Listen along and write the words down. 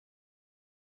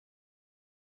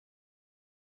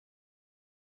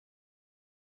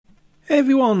Hey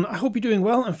everyone, I hope you're doing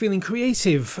well and feeling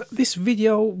creative. This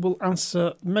video will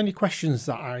answer many questions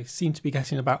that I seem to be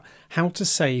getting about how to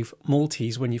save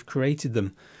multis when you've created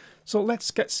them. So let's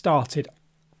get started.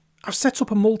 I've set up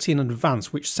a multi in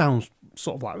advance which sounds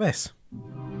sort of like this.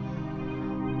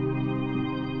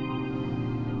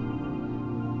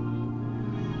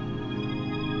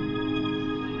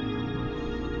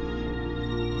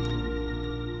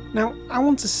 Now, I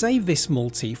want to save this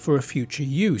multi for a future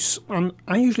use, and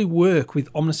I usually work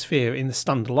with Omnisphere in the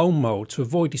standalone mode to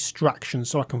avoid distraction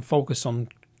so I can focus on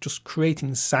just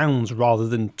creating sounds rather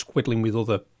than twiddling with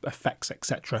other effects,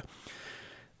 etc.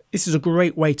 This is a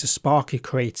great way to spark your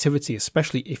creativity,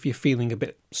 especially if you're feeling a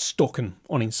bit stuck and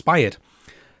uninspired.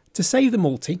 To save the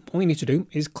multi, all you need to do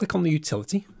is click on the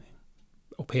utility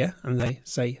up here and they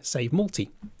say Save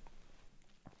Multi.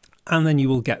 And then you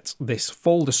will get this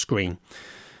folder screen.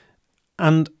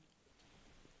 And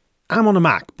I'm on a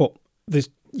Mac, but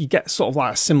you get sort of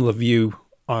like a similar view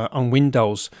on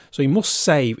Windows. So you must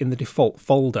save in the default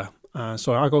folder.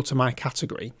 So I go to my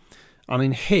category, and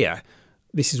in here,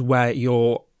 this is where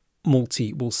your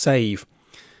multi will save.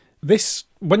 This,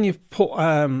 when you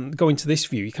go into this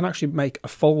view, you can actually make a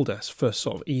folder for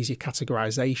sort of easier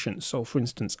categorization. So for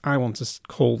instance, I want to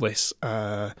call this,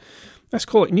 let's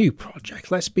call it New Project.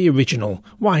 Let's be original.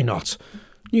 Why not?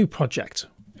 New Project.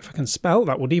 If I can spell,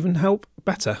 that would even help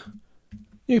better.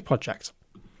 New Project.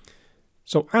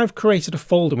 So I've created a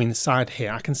folder inside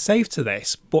here. I can save to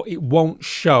this, but it won't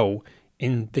show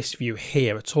in this view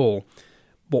here at all.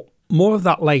 But more of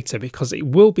that later because it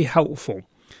will be helpful.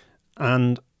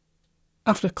 And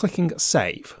after clicking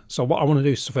save, so what I want to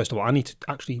do is, first of all, I need to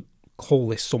actually call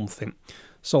this something.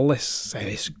 So let's say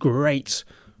this great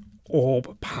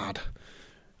orb pad.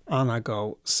 And I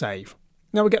go save.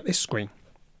 Now we get this screen.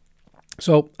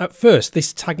 So at first,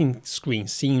 this tagging screen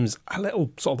seems a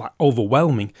little sort of like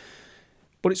overwhelming,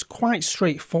 but it's quite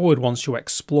straightforward once you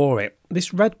explore it.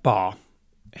 This red bar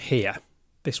here,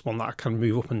 this one that I can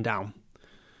move up and down,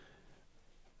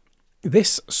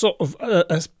 this sort of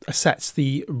sets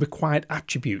the required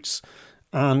attributes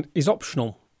and is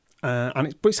optional.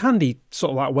 But it's handy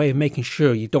sort of like way of making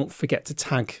sure you don't forget to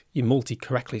tag your multi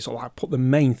correctly. So like put the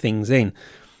main things in.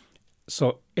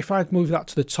 So if I move that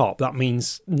to the top, that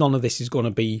means none of this is going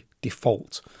to be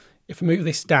default. If I move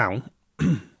this down,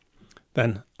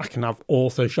 then I can have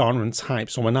author, genre and type.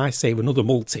 So when I save another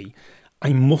multi,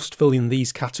 I must fill in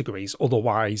these categories,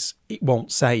 otherwise it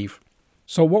won't save.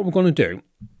 So what we're going to do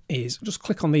is just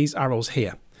click on these arrows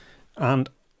here. And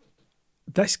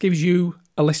this gives you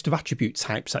a list of attribute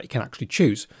types that you can actually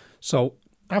choose. So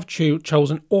I've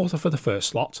chosen author for the first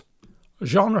slot,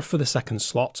 genre for the second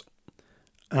slot,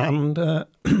 and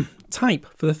type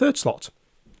for the third slot.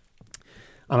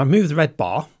 And I move the red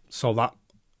bar so that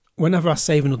whenever I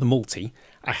save another multi,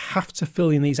 I have to fill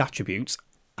in these attributes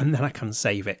and then I can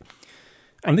save it.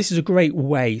 And this is a great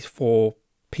way for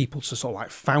people to sort of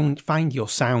like find your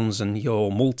sounds and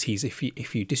your multis if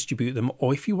you distribute them,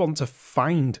 or if you want to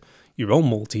find your own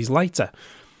multis later.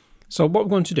 So what we're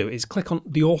going to do is click on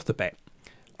the author bit,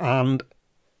 and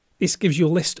this gives you a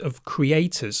list of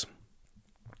creators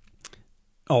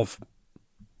of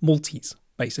multis,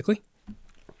 basically.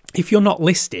 If you're not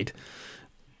listed,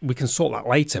 we can sort that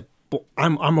later, but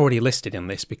I'm already listed in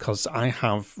this because I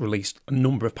have released a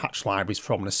number of patch libraries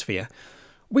from Omnisphere,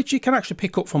 which you can actually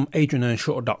pick up from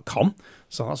adrian.earnshaw.com.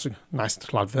 So that's a nice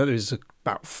little advert. There's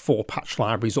about 4 patch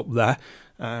libraries up there,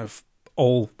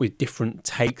 all with different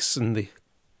takes and the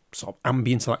sort of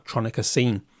ambient electronica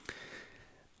scene.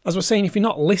 As I was saying, if you're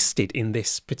not listed in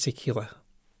this particular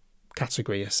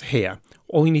category here,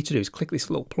 all you need to do is click this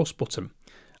little plus button,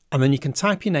 and then you can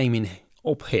type your name in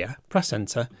up here, press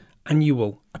enter, and you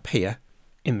will appear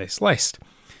in this list.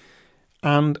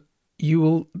 And you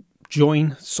will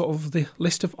join sort of the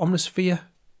list of Omnisphere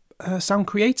sound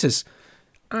creators.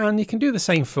 And you can do the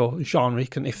same for genre.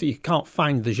 If you can't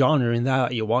find the genre in there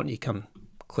that you want, you can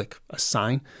click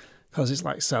assign, because it's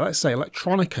like, so let's say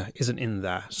electronica isn't in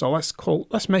there. So let's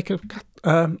make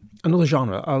another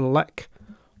genre,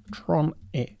 electronica.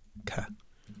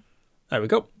 There we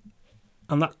go.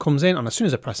 And that comes in, and as soon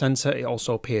as I press enter, it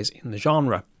also appears in the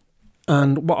genre.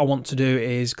 And what I want to do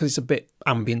is, because it's a bit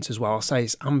ambient as well, I'll say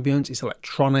it's ambient, it's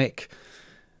electronic.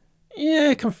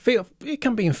 Yeah, it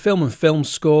can be in film and film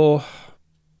score.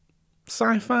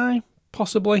 Sci-fi,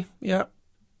 possibly, yeah.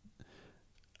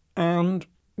 And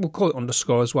we'll call it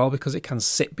underscore as well, because it can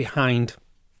sit behind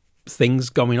things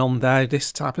going on there,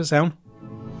 this type of sound.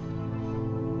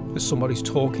 If somebody's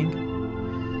talking.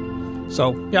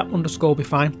 So, yeah, underscore will be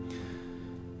fine.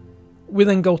 We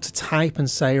then go to type and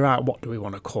say, right, what do we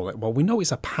want to call it? Well, we know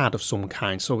it's a pad of some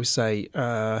kind, so we say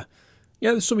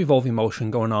yeah, there's some evolving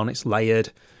motion going on. It's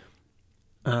layered.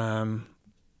 Let's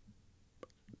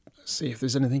see if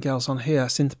there's anything else on here.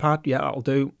 Synthpad, yeah, that'll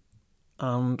do.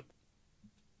 And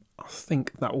I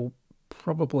think that will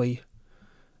probably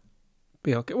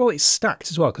be okay. Well, it's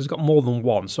stacked as well because it's got more than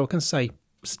one. So I can say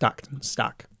stacked and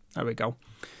stack. There we go.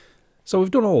 So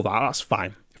we've done all that. That's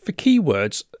fine. For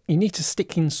keywords, you need to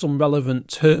stick in some relevant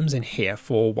terms in here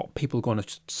for what people are going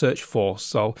to search for.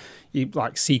 So you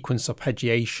like sequence,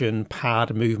 arpeggiation,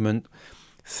 pad, movement.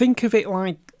 Think of it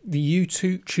like the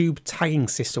YouTube tagging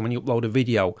system when you upload a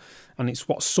video, and it's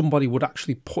what somebody would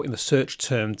actually put in the search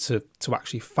term to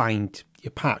actually find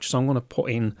your patch. So I'm going to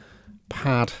put in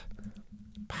pads,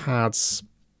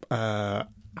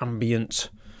 ambient,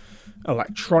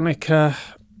 electronica,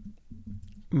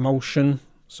 motion.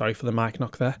 Sorry for the mic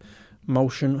knock there.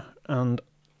 Motion, and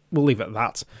we'll leave it at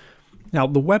that. Now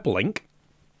the web link.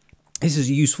 This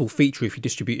is a useful feature if you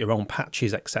distribute your own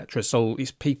patches, etc. So it's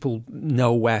people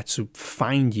know where to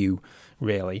find you,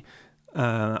 really.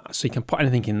 So you can put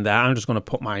anything in there. I'm just going to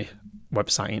put my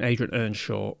website in, Adrian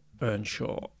Earnshaw,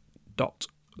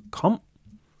 earnshaw.com.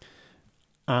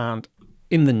 And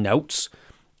in the notes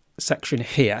section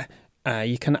here,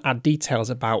 you can add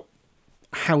details about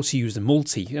how to use the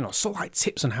multi, sort of like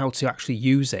tips on how to actually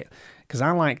use it. Because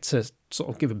I like to sort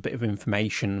of give a bit of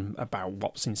information about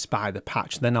what's inspired the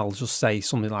patch. Then I'll just say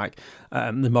something like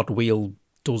the mod wheel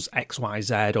does X, Y,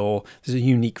 Z, or there's a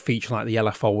unique feature like the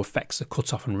LFO affects the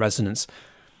cutoff and resonance.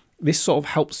 This sort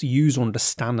of helps the user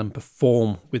understand and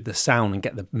perform with the sound and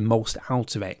get the most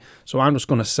out of it. So I'm just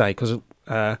going to say, because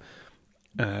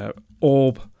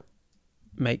Orb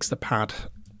makes the pad,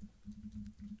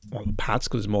 well, the pads,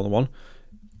 because there's more than one,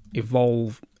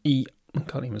 evolve, I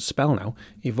can't even spell now,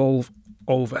 evolve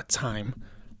over time.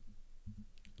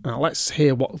 Now let's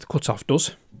hear what the cutoff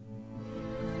does.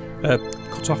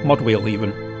 Cutoff mod wheel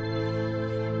even.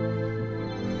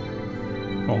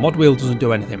 Well, mod wheel doesn't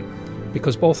do anything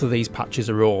because both of these patches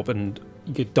are orb, and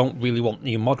you don't really want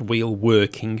your mod wheel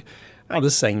working at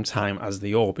the same time as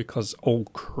the orb because all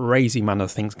crazy manner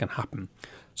of things can happen.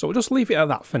 So we'll just leave it at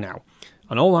that for now.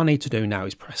 And all I need to do now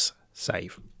is press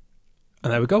save.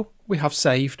 And there we go. We have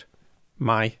saved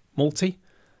my multi,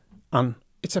 and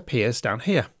it appears down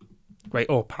here. Great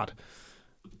orb pad.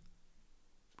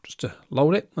 Just to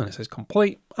load it, and it says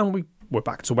complete, and we're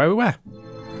back to where we were.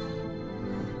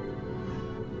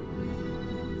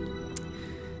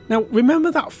 Now,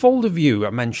 remember that folder view I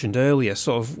mentioned earlier,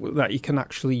 sort of that you can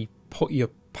actually put your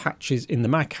patches in the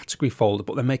My Category folder,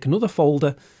 but then make another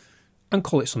folder and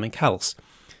call it something else.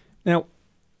 Now,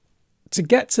 to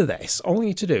get to this, all you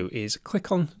need to do is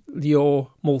click on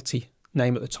your multi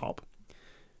name at the top.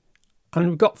 And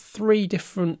we've got three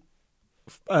different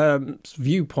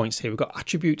viewpoints here. We've got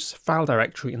attributes, file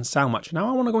directory, and sound match. Now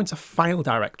I want to go into file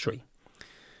directory.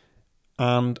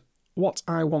 And what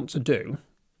I want to do,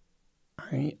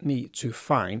 I need to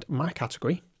find my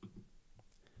category,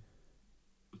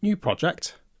 new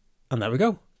project, and there we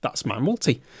go. That's my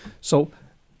multi. So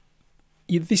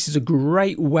this is a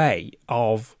great way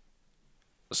of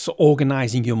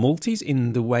organising your multis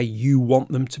in the way you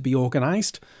want them to be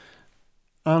organised.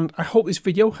 And I hope this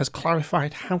video has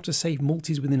clarified how to save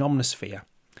multis within Omnisphere.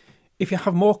 If you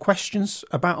have more questions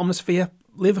about Omnisphere,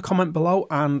 leave a comment below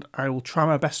and I will try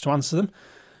my best to answer them.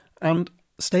 And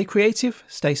stay creative,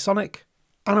 stay sonic,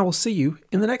 and I will see you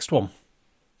in the next one.